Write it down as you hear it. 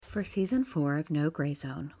For season 4 of No Gray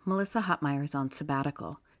Zone, Melissa Hutmeyer is on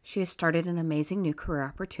sabbatical. She has started an amazing new career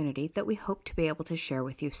opportunity that we hope to be able to share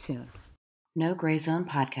with you soon. No Gray Zone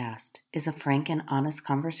podcast is a frank and honest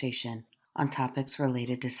conversation on topics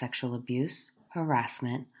related to sexual abuse,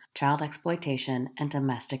 harassment, child exploitation, and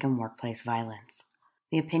domestic and workplace violence.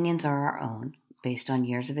 The opinions are our own, based on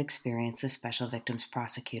years of experience as special victims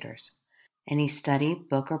prosecutors. Any study,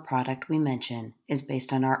 book, or product we mention is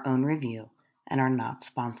based on our own review and are not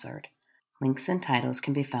sponsored. Links and titles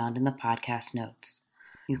can be found in the podcast notes.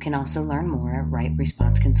 You can also learn more at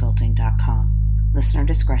rightresponseconsulting.com. Listener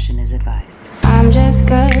discretion is advised. I'm just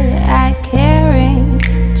good at caring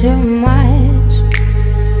too much.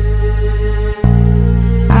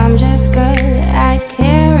 I'm just good at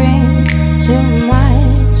caring too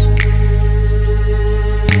much.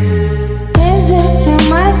 Is it too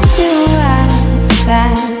much to ask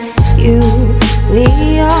that you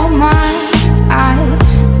be all mine? I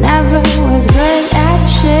never was good at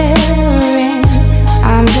sharing.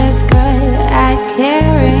 I'm just good at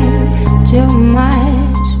caring too much.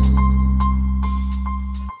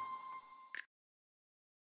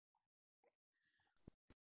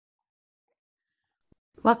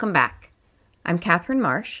 Welcome back. I'm Catherine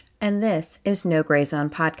Marsh, and this is No Gray Zone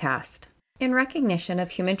podcast. In recognition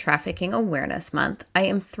of Human Trafficking Awareness Month, I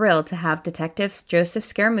am thrilled to have Detective Joseph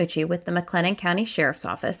Scaramucci with the McLennan County Sheriff's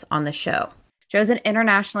Office on the show. Joe's an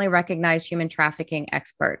internationally recognized human trafficking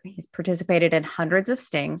expert. He's participated in hundreds of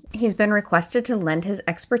stings. He's been requested to lend his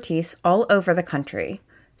expertise all over the country,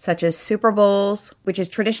 such as Super Bowls, which is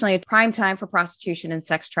traditionally a prime time for prostitution and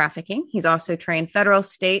sex trafficking. He's also trained federal,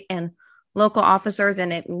 state, and local officers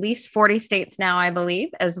in at least 40 states now, I believe,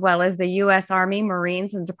 as well as the U.S. Army,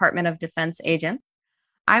 Marines, and Department of Defense agents.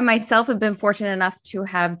 I myself have been fortunate enough to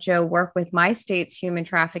have Joe work with my state's human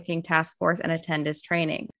trafficking task force and attend his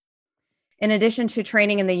training. In addition to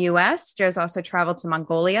training in the U.S., Joe's also traveled to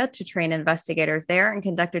Mongolia to train investigators there and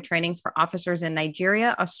conducted trainings for officers in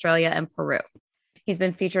Nigeria, Australia, and Peru. He's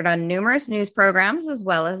been featured on numerous news programs as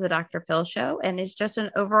well as the Dr. Phil Show and is just an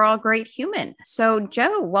overall great human. So,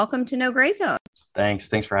 Joe, welcome to No Gray Zone. Thanks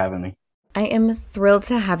for having me. I am thrilled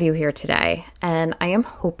to have you here today, and I am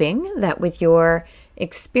hoping that with your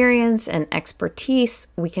experience and expertise,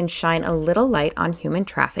 we can shine a little light on human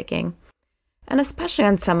trafficking, and especially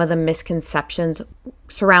on some of the misconceptions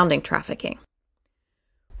surrounding trafficking.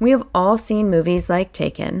 We have all seen movies like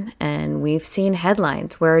Taken, and we've seen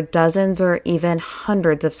headlines where dozens or even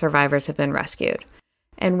hundreds of survivors have been rescued.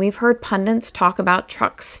 And we've heard pundits talk about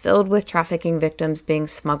trucks filled with trafficking victims being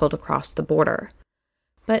smuggled across the border.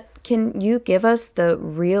 But can you give us the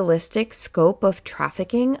realistic scope of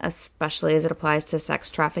trafficking, especially as it applies to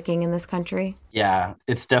sex trafficking in this country? Yeah,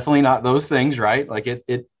 it's definitely not those things, right? Like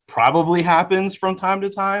it probably happens from time to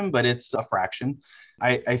time, but it's a fraction.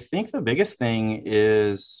 I think the biggest thing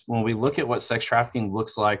is when we look at what sex trafficking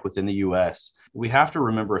looks like within the US, we have to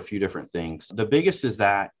remember a few different things. The biggest is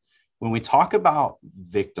that when we talk about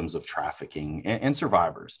victims of trafficking and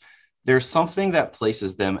survivors, there's something that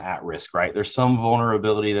places them at risk, right? There's some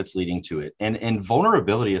vulnerability that's leading to it. And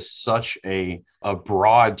vulnerability is such a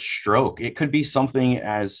broad stroke. It could be something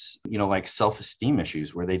as, like self-esteem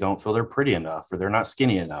issues where they don't feel they're pretty enough or they're not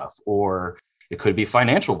skinny enough, or it could be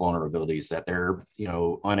financial vulnerabilities that they're,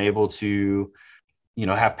 unable to,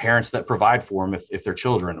 have parents that provide for them if they're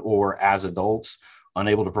children, or as adults,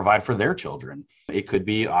 unable to provide for their children. It could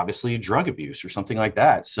be obviously drug abuse or something like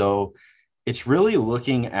that. So it's really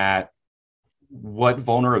looking at what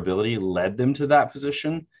vulnerability led them to that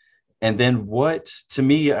position. And then what, to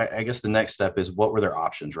me, I guess the next step is what were their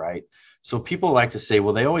options, right? So people like to say,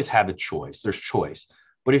 well, they always had the choice. There's choice.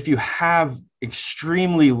 But if you have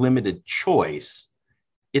extremely limited choice,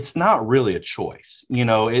 it's not really a choice.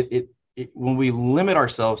 When we limit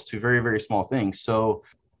ourselves to very, very small things. So,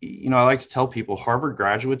 I like to tell people Harvard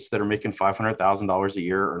graduates that are making $500,000 a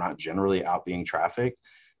year are not generally out being trafficked.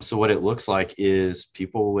 So what it looks like is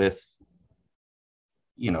people with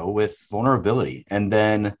vulnerability. And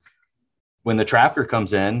then when the trafficker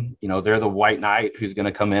comes in, they're the white knight who's going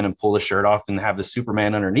to come in and pull the shirt off and have the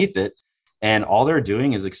Superman underneath it. And all they're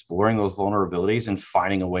doing is exploring those vulnerabilities and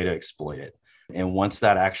finding a way to exploit it. And once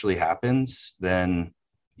that actually happens, then,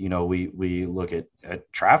 we look at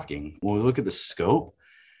trafficking. When we look at the scope,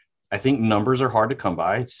 I think numbers are hard to come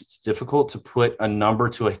by. It's difficult to put a number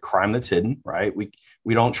to a crime that's hidden, right? We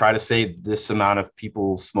don't try to say this amount of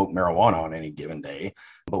people smoke marijuana on any given day,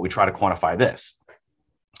 but we try to quantify this.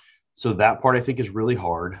 So that part I think is really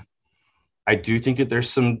hard. I do think that there's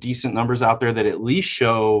some decent numbers out there that at least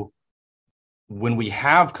show when we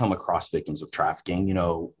have come across victims of trafficking,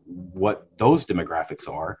 what those demographics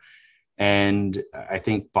are. And I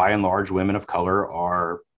think by and large, women of color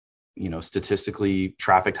are, statistically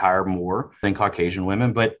trafficked higher more than Caucasian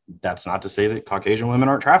women. But that's not to say that Caucasian women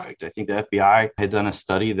aren't trafficked. I think the FBI had done a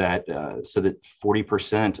study that said that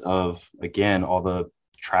 40% of, again, all the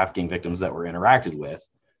trafficking victims that were interacted with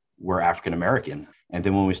were African American. And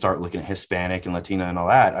then when we start looking at Hispanic and Latina and all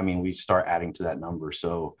that, I mean, we start adding to that number.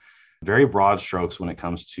 So very broad strokes when it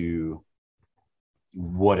comes to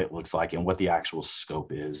what it looks like and what the actual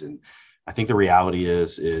scope is. And I think the reality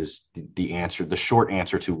is the short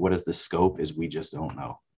answer to what is the scope is we just don't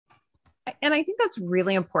know. And I think that's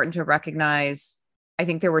really important to recognize. I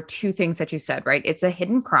think there were two things that you said, right? It's a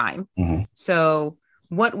hidden crime. Mm-hmm. So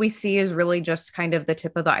what we see is really just kind of the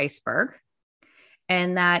tip of the iceberg,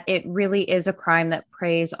 and that it really is a crime that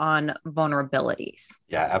preys on vulnerabilities.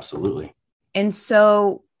 Yeah, absolutely. And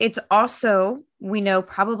so it's also, we know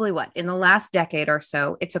probably in the last decade or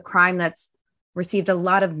so, it's a crime that's received a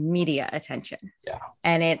lot of media attention. Yeah.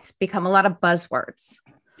 And it's become a lot of buzzwords.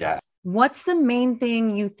 Yeah. What's the main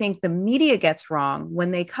thing you think the media gets wrong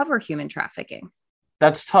when they cover human trafficking?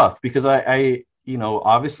 That's tough because I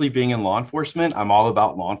obviously being in law enforcement, I'm all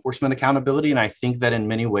about law enforcement accountability. And I think that in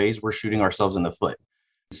many ways we're shooting ourselves in the foot.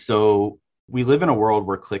 So we live in a world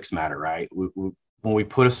where clicks matter, right? When we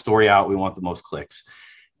put a story out, we want the most clicks.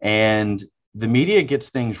 And the media gets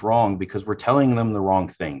things wrong because we're telling them the wrong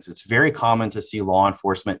things. It's very common to see law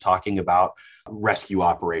enforcement talking about rescue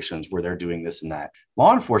operations where they're doing this and that.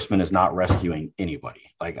 Law enforcement is not rescuing anybody.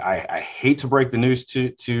 Like I hate to break the news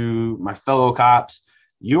to my fellow cops.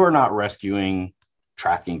 You are not rescuing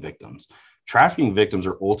trafficking victims. Trafficking victims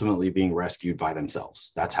are ultimately being rescued by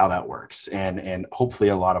themselves. That's how that works. And hopefully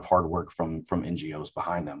a lot of hard work from NGOs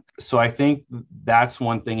behind them. So I think that's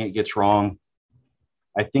one thing it gets wrong.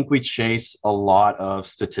 I think we chase a lot of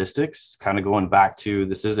statistics, kind of going back to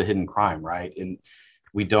this is a hidden crime, right? And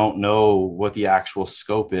we don't know what the actual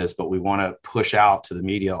scope is, but we want to push out to the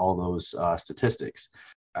media all those statistics.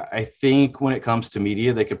 I think when it comes to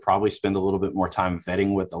media, they could probably spend a little bit more time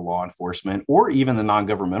vetting what the law enforcement or even the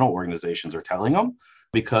non-governmental organizations are telling them,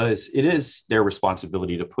 because it is their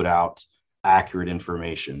responsibility to put out accurate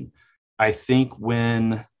information. I think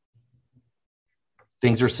when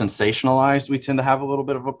things are sensationalized, we tend to have a little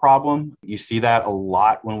bit of a problem. You see that a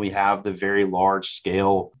lot when we have the very large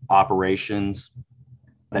scale operations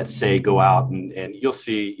that say go out and you'll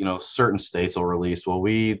see, certain states will release, well,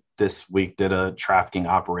 we this week did a trafficking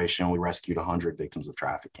operation. We rescued 100 victims of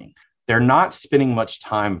trafficking. They're not spending much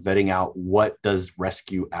time vetting out what does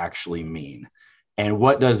rescue actually mean and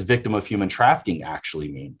what does victim of human trafficking actually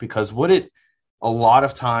mean? Because a lot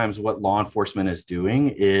of times what law enforcement is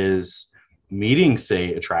doing is meeting,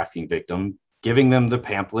 say, a trafficking victim, giving them the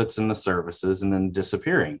pamphlets and the services, and then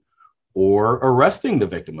disappearing, or arresting the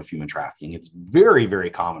victim of human trafficking. It's very, very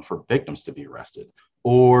common for victims to be arrested,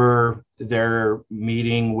 or they're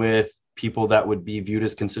meeting with people that would be viewed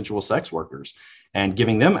as consensual sex workers and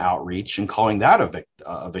giving them outreach and calling that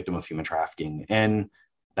a victim of human trafficking. And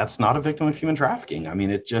that's not a victim of human trafficking. I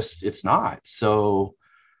mean, it's not. So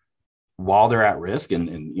while they're at risk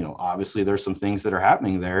and obviously there's some things that are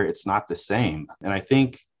happening there, it's not the same. And I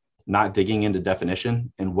think not digging into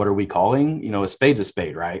definition and what are we calling, a spade's a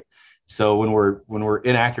spade, right? So when we're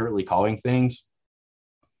inaccurately calling things,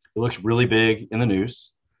 it looks really big in the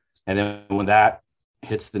news. And then when that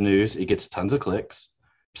hits the news, it gets tons of clicks.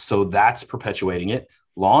 So that's perpetuating it.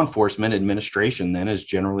 Law enforcement administration then is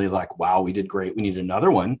generally like, wow, we did great. We need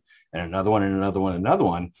another one and another one and another one and another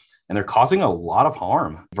one. And they're causing a lot of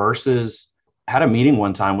harm. Versus, I had a meeting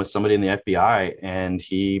one time with somebody in the FBI and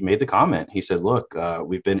he made the comment. He said, look,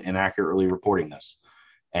 we've been inaccurately reporting this.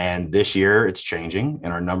 And this year it's changing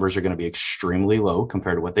and our numbers are going to be extremely low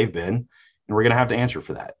compared to what they've been. And we're going to have to answer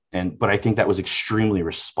for that. But I think that was extremely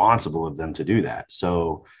responsible of them to do that.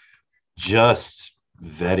 So just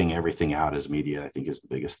vetting everything out as media, I think, is the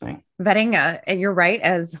biggest thing. Vetting, and you're right,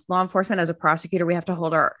 as law enforcement, as a prosecutor, we have to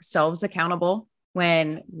hold ourselves accountable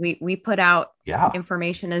when we put out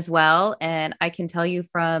information as well. And I can tell you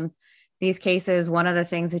from these cases, one of the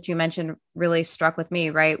things that you mentioned really struck with me,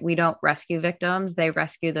 right? We don't rescue victims, they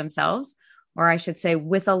rescue themselves, or I should say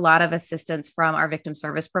with a lot of assistance from our victim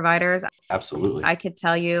service providers. Absolutely. I could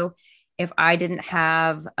tell you, if I didn't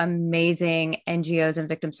have amazing NGOs and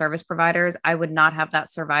victim service providers, I would not have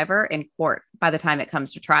that survivor in court by the time it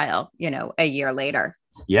comes to trial, a year later.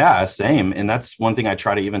 Yeah, same. And that's one thing I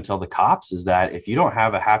try to even tell the cops is that if you don't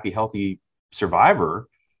have a happy, healthy survivor,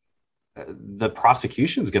 the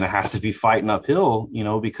prosecution is going to have to be fighting uphill,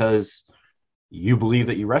 because you believe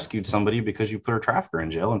that you rescued somebody because you put a trafficker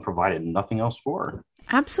in jail and provided nothing else for her.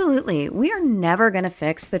 Absolutely. We are never going to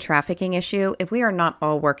fix the trafficking issue if we are not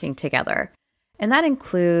all working together. And that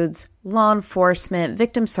includes law enforcement,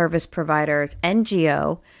 victim service providers,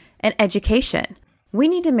 NGO, and education. We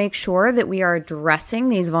need to make sure that we are addressing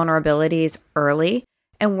these vulnerabilities early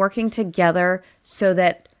and working together so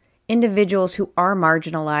that individuals who are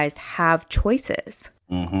marginalized have choices.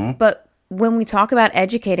 Mm-hmm. But when we talk about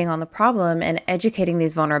educating on the problem and educating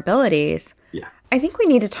these vulnerabilities, I think we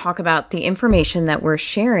need to talk about the information that we're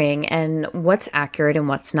sharing and what's accurate and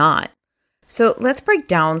what's not. So let's break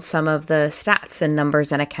down some of the stats and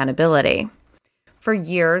numbers and accountability. For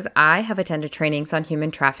years, I have attended trainings on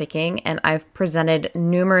human trafficking, and I've presented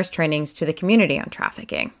numerous trainings to the community on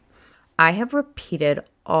trafficking. I have repeated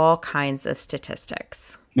all kinds of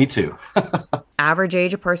statistics. Me too. Average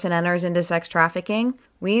age a person enters into sex trafficking,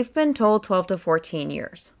 we've been told 12 to 14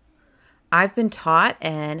 years. I've been taught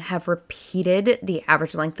and have repeated the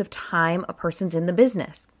average length of time a person's in the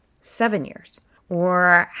business, 7 years,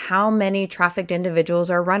 or how many trafficked individuals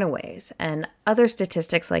are runaways, and other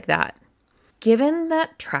statistics like that. Given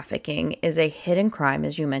that trafficking is a hidden crime,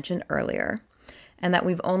 as you mentioned earlier, and that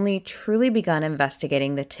we've only truly begun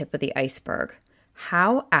investigating the tip of the iceberg,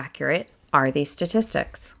 how accurate are these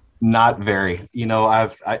statistics? Not very.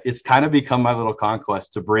 It's kind of become my little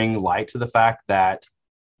conquest to bring light to the fact that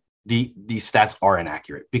these stats are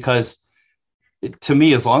inaccurate, because to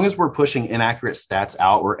me, as long as we're pushing inaccurate stats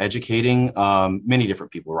out, we're educating many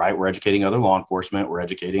different people, right? We're educating other law enforcement, we're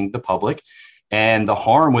educating the public. And the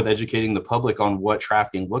harm with educating the public on what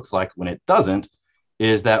trafficking looks like when it doesn't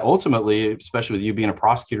is that ultimately, especially with you being a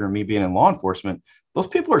prosecutor and me being in law enforcement, those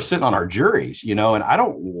people are sitting on our juries, and I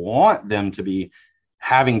don't want them to be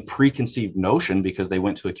having preconceived notion because they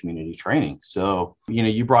went to a community training. So,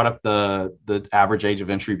 you brought up the average age of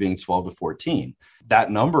entry being 12 to 14. That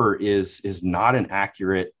number is not an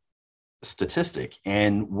accurate statistic.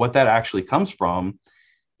 And what that actually comes from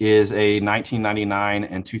is a 1999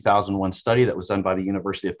 and 2001 study that was done by the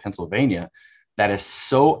University of Pennsylvania that is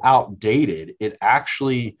so outdated, it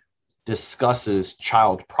actually discusses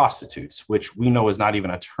child prostitutes, which we know is not even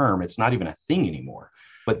a term. It's not even a thing anymore.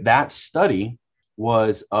 But that study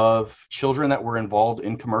was of children that were involved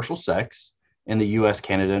in commercial sex in the US,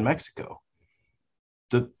 Canada, and Mexico.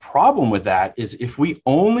 The problem with that is if we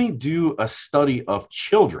only do a study of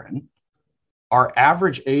children, our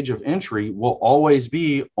average age of entry will always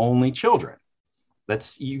be only children.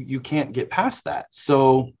 That's you can't get past that.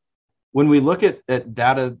 So when we look at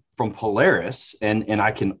data from Polaris, and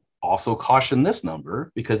I can also caution this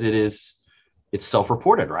number because it's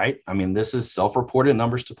self-reported, right? I mean, this is self-reported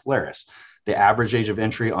numbers to Polaris. The average age of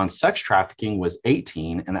entry on sex trafficking was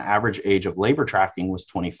 18, and the average age of labor trafficking was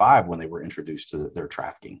 25 when they were introduced to their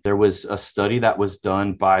trafficking. There was a study that was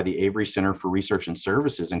done by the Avery Center for Research and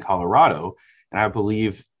Services in Colorado, and I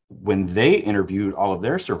believe when they interviewed all of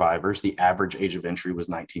their survivors, the average age of entry was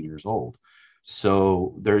 19 years old.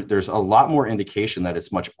 So there's a lot more indication that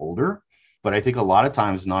it's much older. But I think a lot of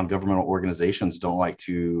times non-governmental organizations don't like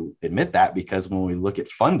to admit that, because when we look at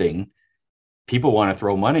funding, people want to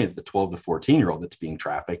throw money at the 12 to 14-year-old that's being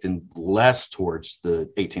trafficked and less towards the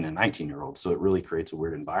 18 and 19-year-old. So it really creates a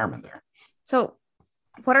weird environment there. So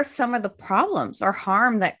what are some of the problems or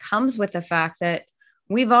harm that comes with the fact that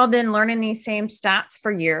we've all been learning these same stats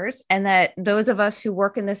for years, and that those of us who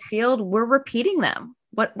work in this field, we're repeating them?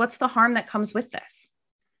 What's the harm that comes with this?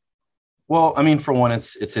 Well, I mean, for one,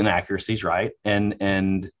 it's inaccuracies, right?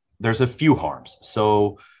 And there's a few harms.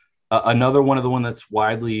 So another one of the one that's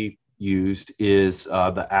widely used is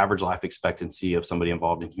the average life expectancy of somebody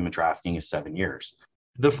involved in human trafficking is 7 years.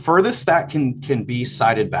 The furthest that can be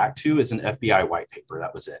cited back to is an FBI white paper.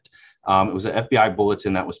 That was it. It was an FBI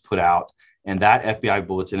bulletin that was put out, and that FBI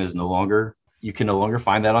bulletin is you can no longer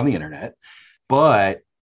find that on the internet. But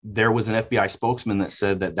there was an FBI spokesman that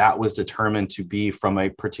said that was determined to be from a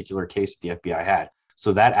particular case that the FBI had.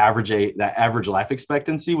 So that average life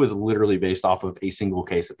expectancy was literally based off of a single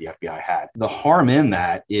case that the FBI had. The harm in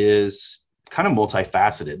that is kind of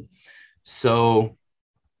multifaceted. So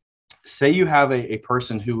say you have a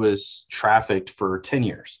person who was trafficked for 10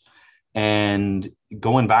 years, and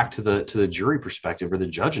going back to the jury perspective, or the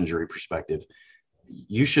judge and jury perspective,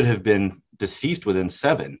 you should have been deceased within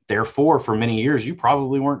 7. Therefore, for many years, you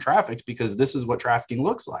probably weren't trafficked, because this is what trafficking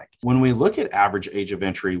looks like. When we look at average age of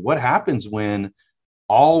entry, what happens when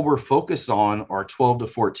all we're focused on are 12 to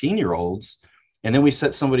 14-year-olds, and then we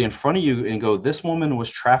set somebody in front of you and go, this woman was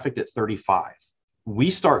trafficked at 35. We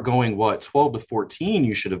start going, 12 to 14,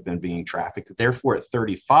 you should have been being trafficked. Therefore, at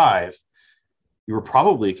 35, you were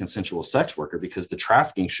probably a consensual sex worker, because the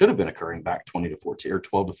trafficking should have been occurring back 20 to 14 or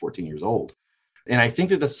 12 to 14 years old. And I think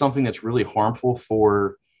that that's something that's really harmful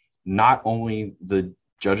for not only the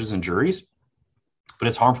judges and juries, but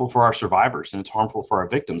it's harmful for our survivors and it's harmful for our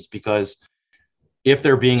victims, because if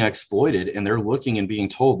they're being exploited and they're looking and being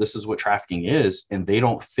told this is what trafficking is, and they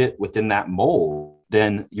don't fit within that mold,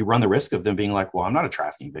 then you run the risk of them being like, well, I'm not a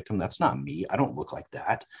trafficking victim. That's not me. I don't look like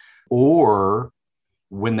that. Or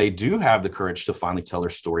when they do have the courage to finally tell their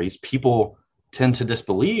stories, people tend to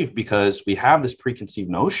disbelieve because we have this preconceived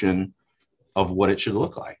notion of what it should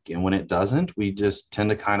look like. And when it doesn't, we just tend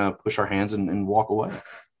to kind of push our hands and walk away.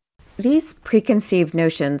 These preconceived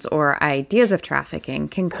notions or ideas of trafficking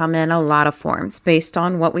can come in a lot of forms based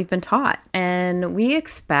on what we've been taught. And we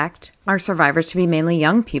expect our survivors to be mainly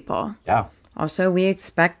young people. Yeah. Also, we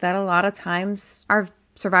expect that a lot of times our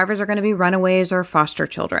survivors are going to be runaways or foster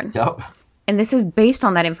children. Yep. And this is based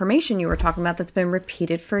on that information you were talking about that's been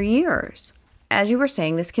repeated for years. As you were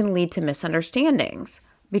saying, this can lead to misunderstandings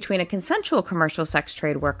between a consensual commercial sex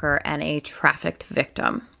trade worker and a trafficked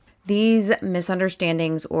victim. These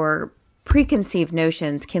misunderstandings or preconceived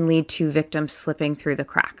notions can lead to victims slipping through the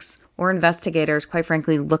cracks or investigators, quite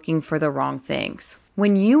frankly, looking for the wrong things.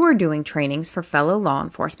 When you are doing trainings for fellow law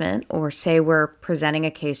enforcement, or say we're presenting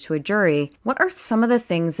a case to a jury, what are some of the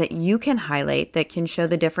things that you can highlight that can show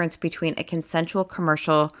the difference between a consensual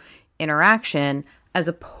commercial interaction as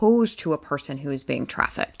opposed to a person who is being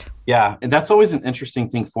trafficked? Yeah. And that's always an interesting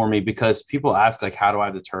thing for me, because people ask, like, how do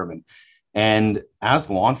I determine? And as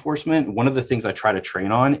law enforcement, one of the things I try to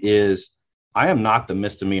train on is I am not the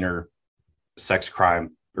misdemeanor sex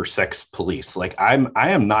crime or sex police. Like I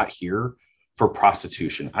am not here for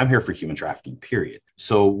prostitution. I'm here for human trafficking, period.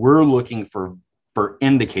 So we're looking for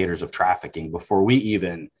indicators of trafficking before we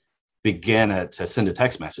even begin to send a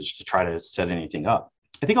text message to try to set anything up.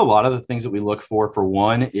 I think a lot of the things that we look for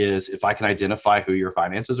one, is if I can identify who your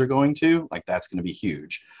finances are going to, like that's going to be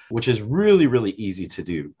huge, which is really, really easy to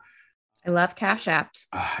do. I love Cash Apps.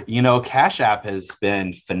 Cash App has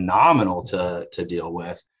been phenomenal to deal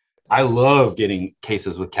with. I love getting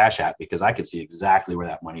cases with Cash App because I can see exactly where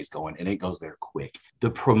that money's going and it goes there quick.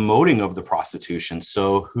 The promoting of the prostitution.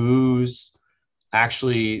 So who's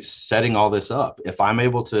actually setting all this up? If I'm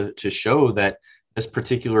able to show that this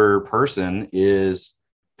particular person is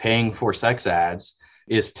paying for sex ads,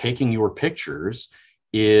 is taking your pictures,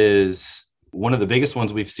 is one of the biggest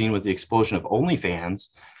ones we've seen with the explosion of OnlyFans,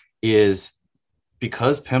 is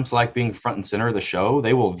because pimps like being front and center of the show,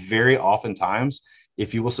 they will very oftentimes,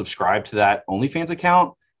 if you will subscribe to that OnlyFans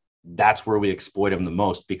account, that's where we exploit them the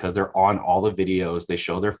most, because they're on all the videos, they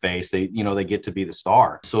show their face, they get to be the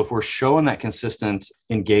star. So if we're showing that consistent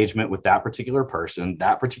engagement with that particular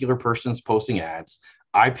person's posting ads,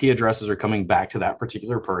 IP addresses are coming back to that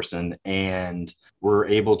particular person, and we're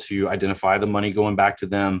able to identify the money going back to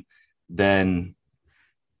them, then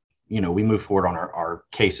we move forward on our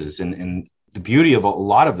cases. And the beauty of a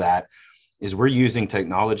lot of that is we're using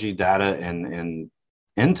technology, data, and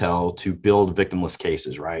intel to build victimless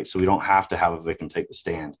cases, right? So we don't have to have a victim take the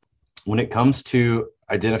stand. When it comes to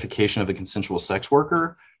identification of a consensual sex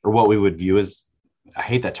worker, or what we would view as, I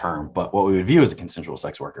hate that term, but what we would view as a consensual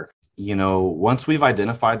sex worker, once we've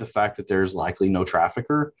identified the fact that there's likely no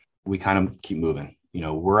trafficker, we kind of keep moving.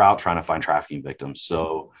 We're out trying to find trafficking victims.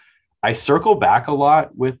 So I circle back a lot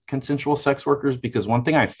with consensual sex workers, because one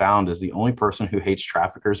thing I found is the only person who hates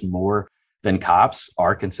traffickers more than cops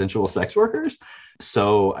are consensual sex workers.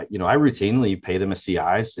 So, I routinely pay them as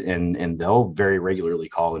CIs, and they'll very regularly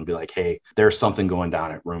call and be like, hey, there's something going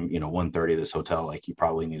down at room, 130 of this hotel. Like, you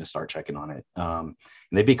probably need to start checking on it. And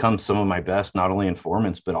they become some of my best, not only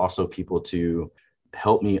informants, but also people to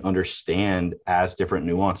help me understand, as different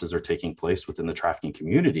nuances are taking place within the trafficking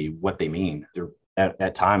community, what they mean. They're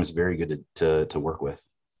at times very good to work with.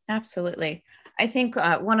 Absolutely. I think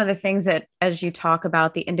one of the things that, as you talk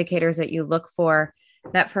about the indicators that you look for,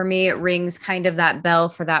 that for me, it rings kind of that bell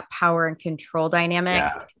for that power and control dynamic,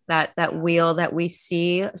 that wheel that we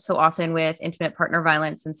see so often with intimate partner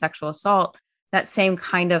violence and sexual assault. That same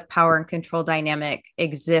kind of power and control dynamic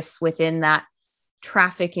exists within that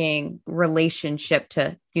trafficking relationship,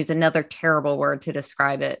 to use another terrible word to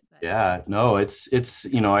describe it. Yeah, no, it's,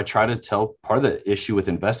 I try to tell, part of the issue with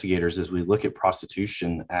investigators is we look at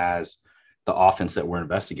prostitution as the offense that we're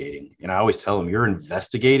investigating. And I always tell them, you're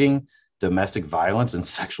investigating domestic violence and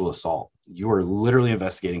sexual assault. You are literally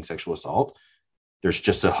investigating sexual assault. There's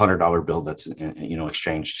just $100 bill that's,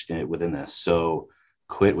 exchanged within this. So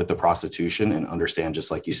quit with the prostitution and understand,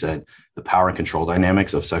 just like you said, the power and control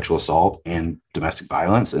dynamics of sexual assault and domestic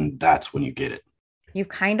violence. And that's when you get it. You've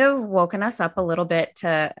kind of woken us up a little bit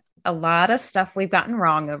to a lot of stuff we've gotten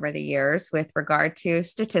wrong over the years with regard to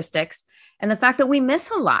statistics and the fact that we miss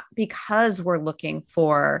a lot because we're looking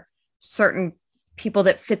for certain people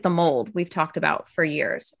that fit the mold we've talked about for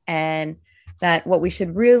years. And that what we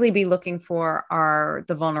should really be looking for are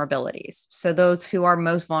the vulnerabilities. So those who are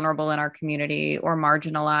most vulnerable in our community or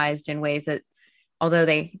marginalized in ways that, although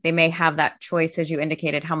they may have that choice, as you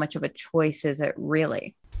indicated, how much of a choice is it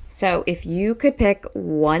really? So if you could pick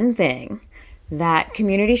one thing that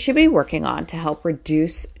communities should be working on to help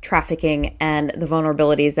reduce trafficking and the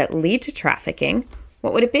vulnerabilities that lead to trafficking,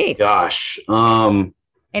 what would it be? Gosh.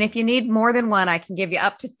 And if you need more than one, I can give you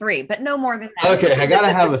up to 3, but no more than that. Okay, I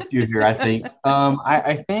gotta have a few here, I think.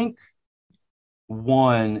 I think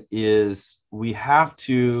one is we have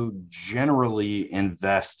to generally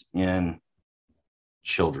invest in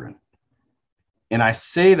children. And I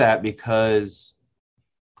say that because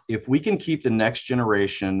if we can keep the next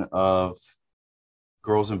generation of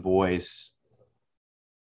girls and boys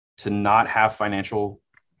to not have financial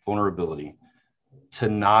vulnerability, to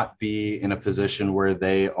not be in a position where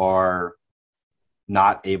they are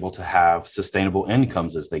not able to have sustainable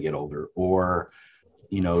incomes as they get older, or,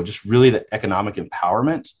 just really the economic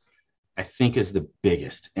empowerment, I think is the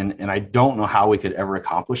biggest. And I don't know how we could ever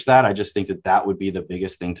accomplish that. I just think that would be the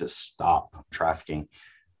biggest thing to stop trafficking.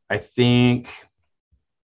 I think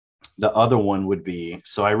the other one would be,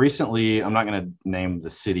 so I recently, I'm not going to name the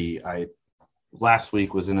city, last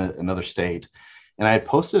week was in another state, and I had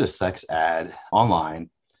posted a sex ad online,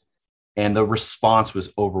 and the response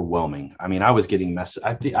was overwhelming. I mean, I was getting messages.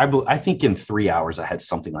 I think in 3 hours, I had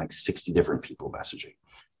something like 60 different people messaging.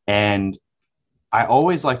 And I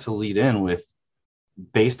always like to lead in with,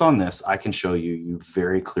 based on this, I can show you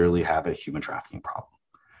very clearly have a human trafficking problem.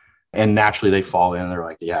 And naturally, they fall in and they're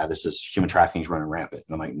like, yeah, this is human trafficking is running rampant.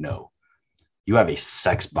 And I'm like, no, you have a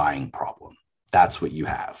sex buying problem. That's what you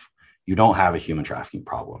have. You don't have a human trafficking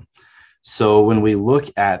problem. So when we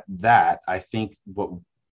look at that, I think what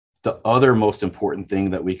the other most important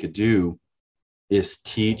thing that we could do is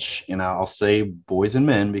teach, and I'll say boys and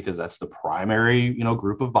men, because that's the primary,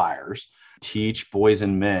 group of buyers, teach boys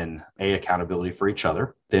and men, A, accountability for each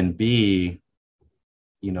other, then B,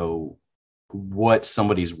 what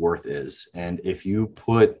somebody's worth is. And if you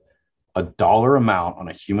put a dollar amount on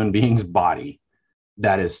a human being's body,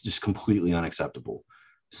 that is just completely unacceptable.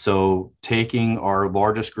 So taking our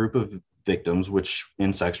largest group of victims, which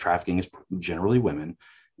in sex trafficking is generally women,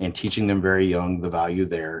 and teaching them very young the value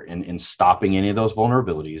there and stopping any of those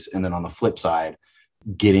vulnerabilities. And then on the flip side,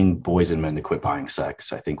 getting boys and men to quit buying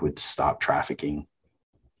sex, I think would stop trafficking,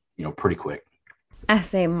 pretty quick.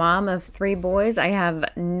 As a mom of 3 boys, I have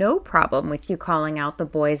no problem with you calling out the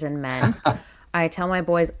boys and men. I tell my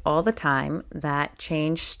boys all the time that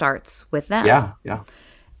change starts with them. Yeah.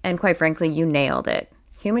 And quite frankly, you nailed it.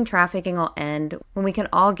 Human trafficking will end when we can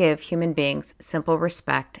all give human beings simple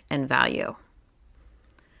respect and value.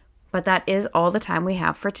 But that is all the time we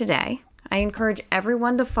have for today. I encourage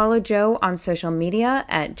everyone to follow Joe on social media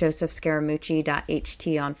at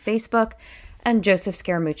josephscaramucci.ht on Facebook and Joseph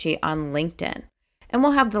Scaramucci on LinkedIn. And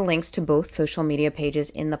we'll have the links to both social media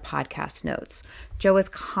pages in the podcast notes. Joe is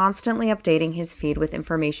constantly updating his feed with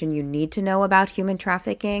information you need to know about human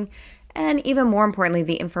trafficking, and even more importantly,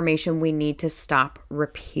 the information we need to stop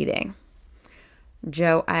repeating.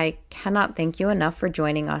 Joe, I cannot thank you enough for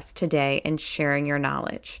joining us today and sharing your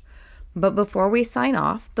knowledge. But before we sign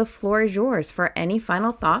off, the floor is yours for any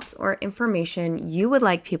final thoughts or information you would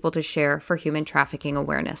like people to share for Human Trafficking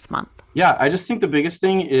Awareness Month. Yeah, I just think the biggest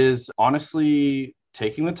thing is honestly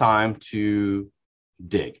taking the time to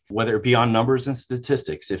dig, whether it be on numbers and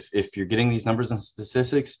statistics. If you're getting these numbers and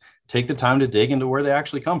statistics, take the time to dig into where they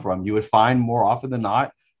actually come from. You would find more often than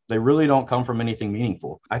not, they really don't come from anything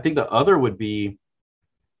meaningful. I think the other would be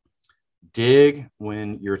dig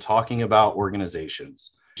when you're talking about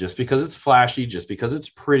organizations. Just because it's flashy, just because it's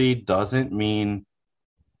pretty, doesn't mean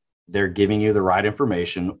they're giving you the right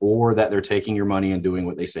information or that they're taking your money and doing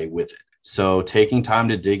what they say with it. So taking time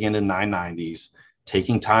to dig into 990s,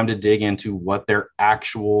 taking time to dig into what their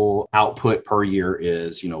actual output per year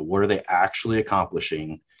is, what are they actually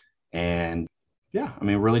accomplishing? And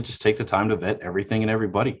really just take the time to vet everything and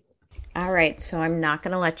everybody. All right, so I'm not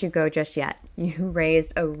going to let you go just yet. You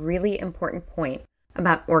raised a really important point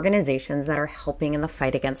about organizations that are helping in the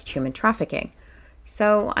fight against human trafficking.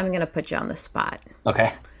 So I'm going to put you on the spot.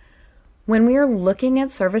 Okay. When we are looking at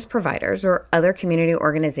service providers or other community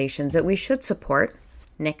organizations that we should support,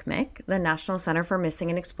 NCMEC, the National Center for Missing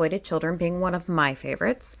and Exploited Children, being one of my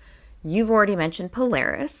favorites, you've already mentioned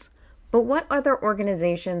Polaris, but what other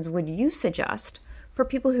organizations would you suggest for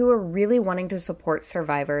people who are really wanting to support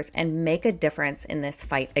survivors and make a difference in this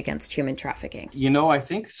fight against human trafficking? I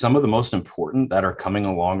think some of the most important that are coming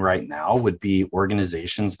along right now would be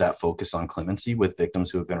organizations that focus on clemency with victims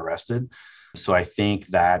who have been arrested. So I think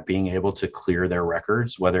that being able to clear their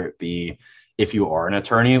records, whether it be if you are an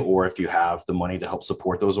attorney or if you have the money to help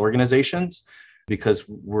support those organizations, because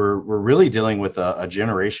we're really dealing with a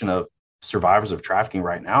generation of survivors of trafficking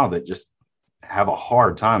right now that just have a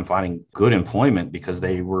hard time finding good employment because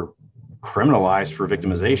they were criminalized for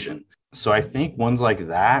victimization. So I think ones like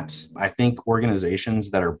that, I think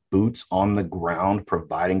organizations that are boots on the ground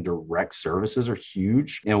providing direct services are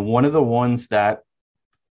huge. And one of the ones that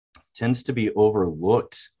tends to be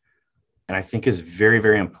overlooked and I think is very,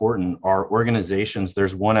 very important are organizations.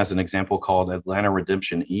 There's one as an example called Atlanta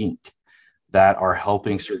Redemption Inc. that are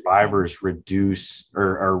helping survivors reduce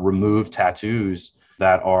or remove tattoos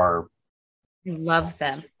that are Love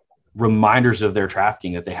them. reminders of their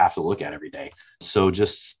trafficking that they have to look at every day. So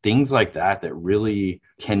just things like that really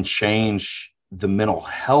can change the mental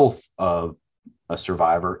health of a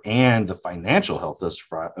survivor and the financial health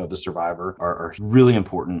of the survivor are really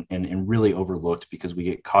important and really overlooked because we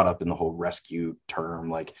get caught up in the whole rescue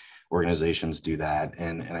term, like organizations do that.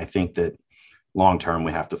 And I think that long term,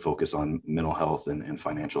 we have to focus on mental health and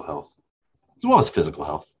financial health, as well as physical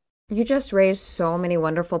health. You just raised so many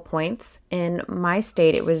wonderful points. In my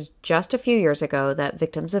state, it was just a few years ago that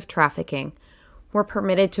victims of trafficking were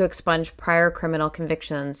permitted to expunge prior criminal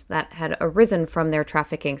convictions that had arisen from their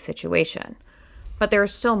trafficking situation. But there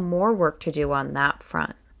is still more work to do on that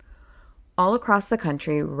front. All across the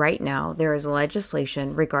country right now, there is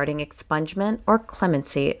legislation regarding expungement or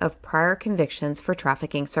clemency of prior convictions for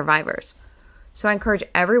trafficking survivors. So I encourage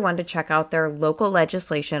everyone to check out their local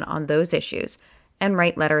legislation on those issues and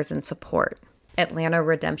write letters in support. Atlanta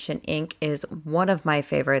Redemption Inc. is one of my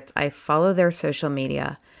favorites. I follow their social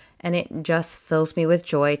media, and it just fills me with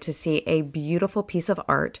joy to see a beautiful piece of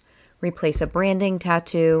art replace a branding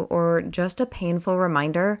tattoo or just a painful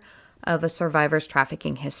reminder of a survivor's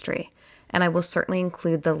trafficking history. And I will certainly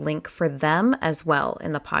include the link for them as well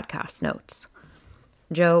in the podcast notes.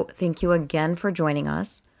 Joe, thank you again for joining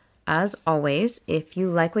us. As always, if you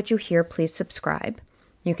like what you hear, please subscribe.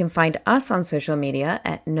 You can find us on social media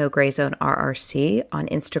at No Gray Zone RRC on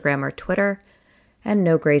Instagram or Twitter, and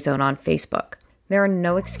No Gray Zone on Facebook. There are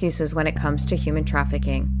no excuses when it comes to human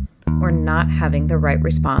trafficking or not having the right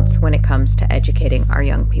response when it comes to educating our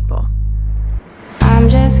young people. I'm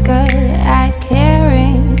just good at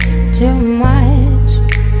caring too much.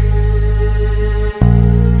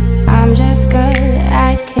 I'm just good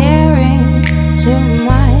at caring too much.